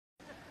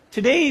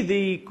Today,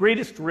 the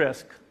greatest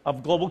risk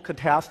of global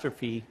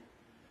catastrophe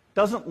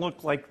doesn't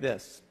look like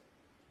this.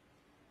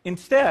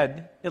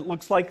 Instead, it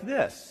looks like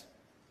this.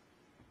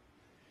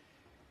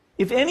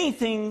 If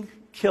anything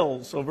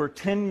kills over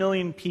 10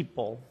 million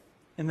people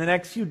in the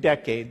next few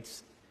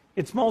decades,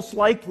 it's most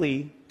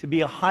likely to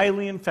be a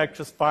highly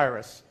infectious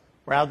virus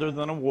rather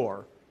than a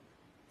war.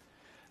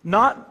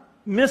 Not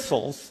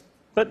missiles,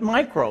 but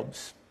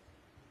microbes.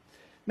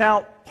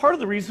 Now, part of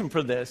the reason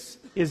for this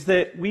is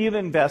that we have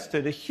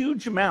invested a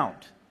huge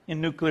amount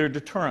in nuclear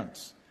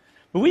deterrence.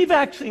 But we've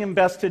actually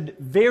invested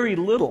very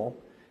little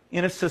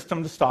in a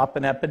system to stop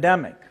an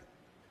epidemic.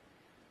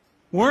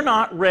 We're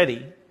not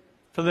ready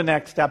for the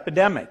next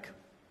epidemic.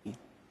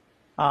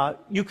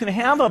 You can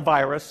have a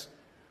virus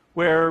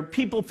where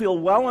people feel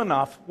well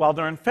enough while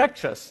they're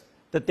infectious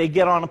that they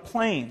get on a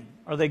plane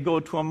or they go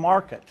to a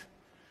market.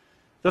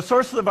 The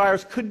source of the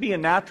virus could be a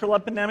natural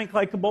epidemic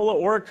like Ebola,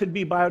 or it could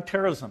be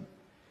bioterrorism.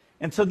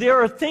 And so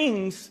there are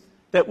things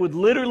that would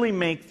literally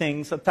make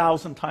things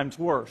 1,000 times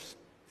worse.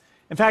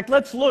 In fact,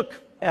 let's look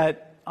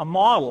at a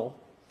model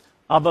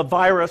of a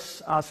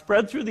virus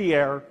spread through the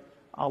air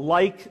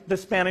like the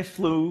Spanish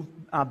flu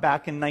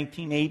back in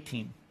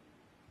 1918.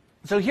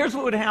 So here's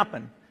what would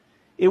happen.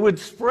 It would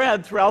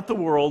spread throughout the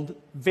world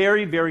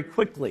very, very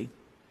quickly.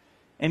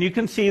 And you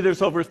can see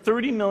there's over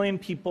 30 million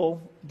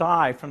people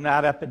die from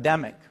that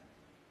epidemic.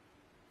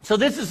 So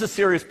this is a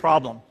serious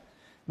problem.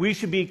 We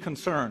should be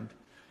concerned.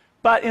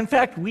 But in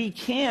fact, we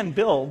can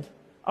build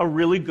a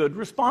really good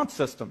response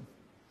system.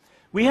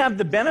 We have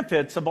the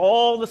benefits of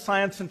all the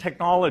science and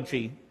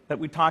technology that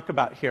we talk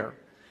about here.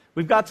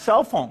 We've got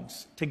cell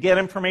phones to get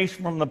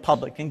information from the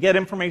public and get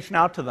information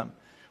out to them.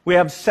 We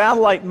have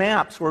satellite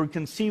maps where we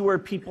can see where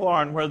people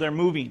are and where they're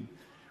moving.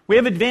 We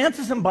have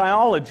advances in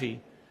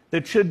biology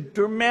that should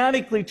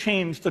dramatically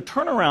change the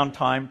turnaround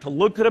time to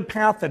look at a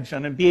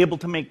pathogen and be able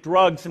to make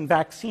drugs and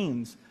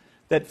vaccines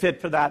that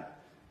fit for that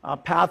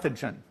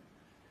pathogen.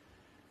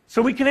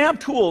 So we can have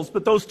tools,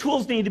 but those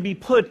tools need to be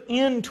put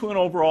into an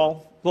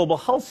overall global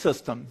health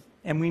system,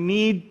 and we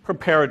need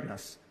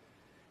preparedness.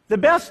 The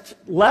best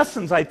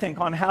lessons, I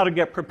think, on how to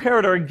get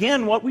prepared are,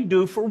 again, what we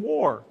do for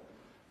war.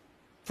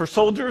 For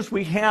soldiers,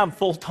 we have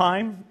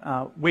full-time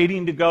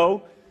waiting to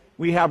go.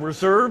 We have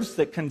reserves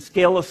that can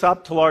scale us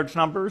up to large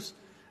numbers.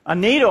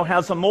 NATO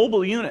has a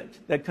mobile unit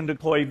that can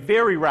deploy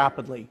very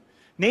rapidly.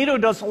 NATO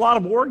does a lot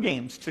of war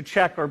games to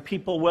check, are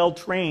people well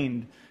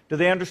trained? Do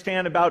they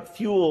understand about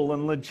fuel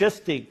and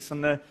logistics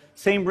and the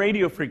same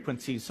radio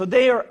frequencies? So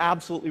they are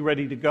absolutely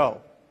ready to go.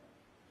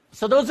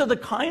 So those are the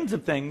kinds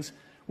of things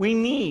we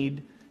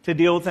need to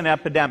deal with an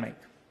epidemic.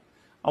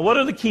 What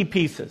are the key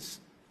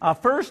pieces?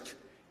 First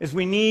is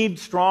we need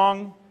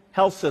strong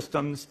health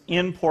systems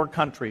in poor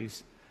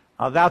countries.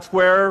 That's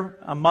where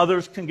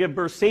mothers can give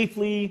birth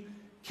safely,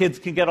 kids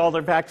can get all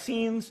their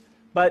vaccines,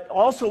 but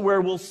also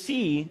where we'll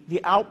see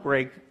the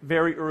outbreak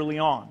very early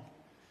on.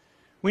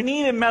 We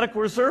need a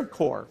medical reserve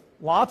corps.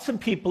 Lots of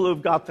people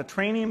who've got the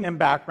training and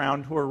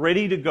background who are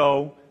ready to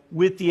go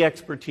with the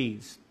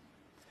expertise.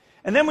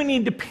 And then we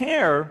need to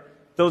pair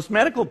those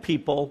medical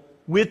people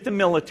with the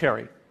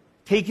military,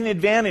 taking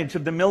advantage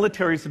of the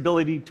military's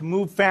ability to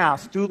move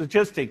fast, do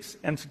logistics,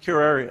 and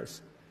secure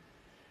areas.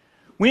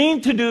 We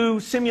need to do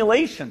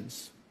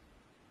simulations,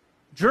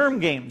 germ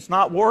games,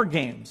 not war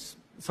games,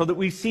 so that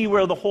we see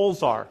where the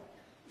holes are.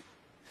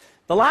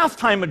 The last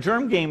time a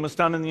germ game was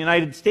done in the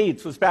United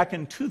States was back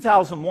in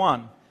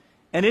 2001,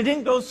 and it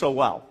didn't go so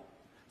well.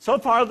 So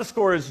far, the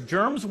score is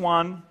germs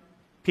 1,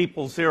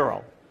 people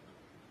 0.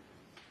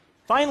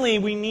 Finally,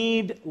 we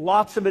need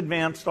lots of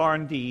advanced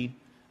R&D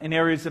in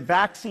areas of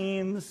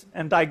vaccines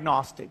and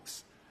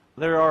diagnostics.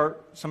 There are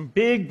some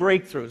big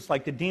breakthroughs,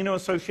 like the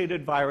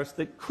adeno-associated virus,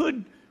 that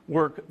could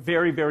work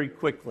very, very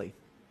quickly.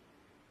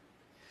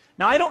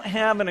 Now, I don't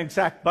have an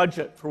exact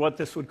budget for what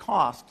this would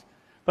cost,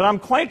 but I'm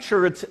quite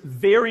sure it's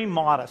very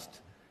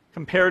modest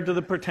compared to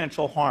the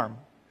potential harm.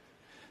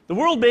 The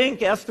World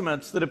Bank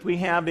estimates that if we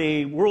have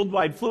a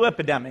worldwide flu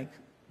epidemic,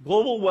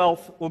 global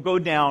wealth will go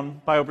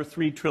down by over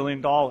 $3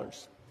 trillion,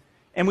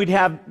 and we'd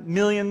have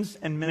millions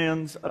and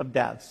millions of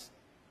deaths.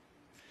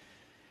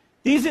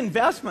 These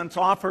investments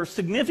offer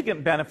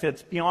significant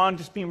benefits beyond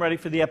just being ready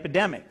for the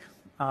epidemic.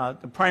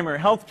 The primary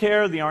health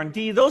care, the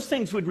R&D, those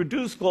things would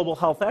reduce global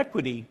health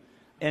equity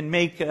and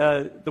make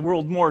the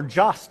world more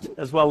just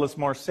as well as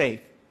more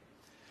safe.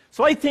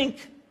 So I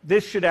think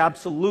this should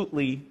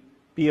absolutely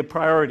be a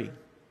priority.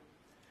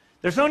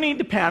 There's no need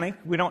to panic.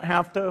 We don't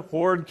have to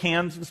hoard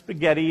cans of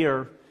spaghetti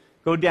or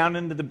go down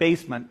into the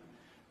basement.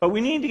 But we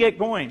need to get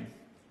going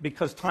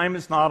because time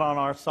is not on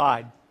our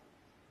side.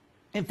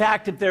 In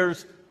fact, if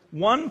there's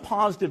one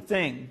positive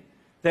thing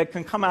that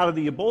can come out of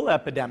the Ebola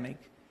epidemic,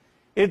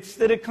 it's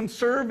that it can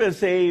serve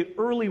as an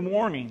early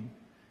warning,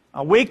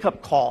 a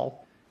wake-up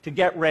call to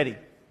get ready.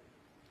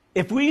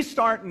 If we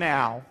start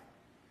now,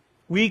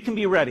 we can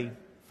be ready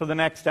for the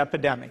next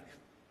epidemic.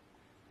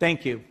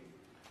 Thank you.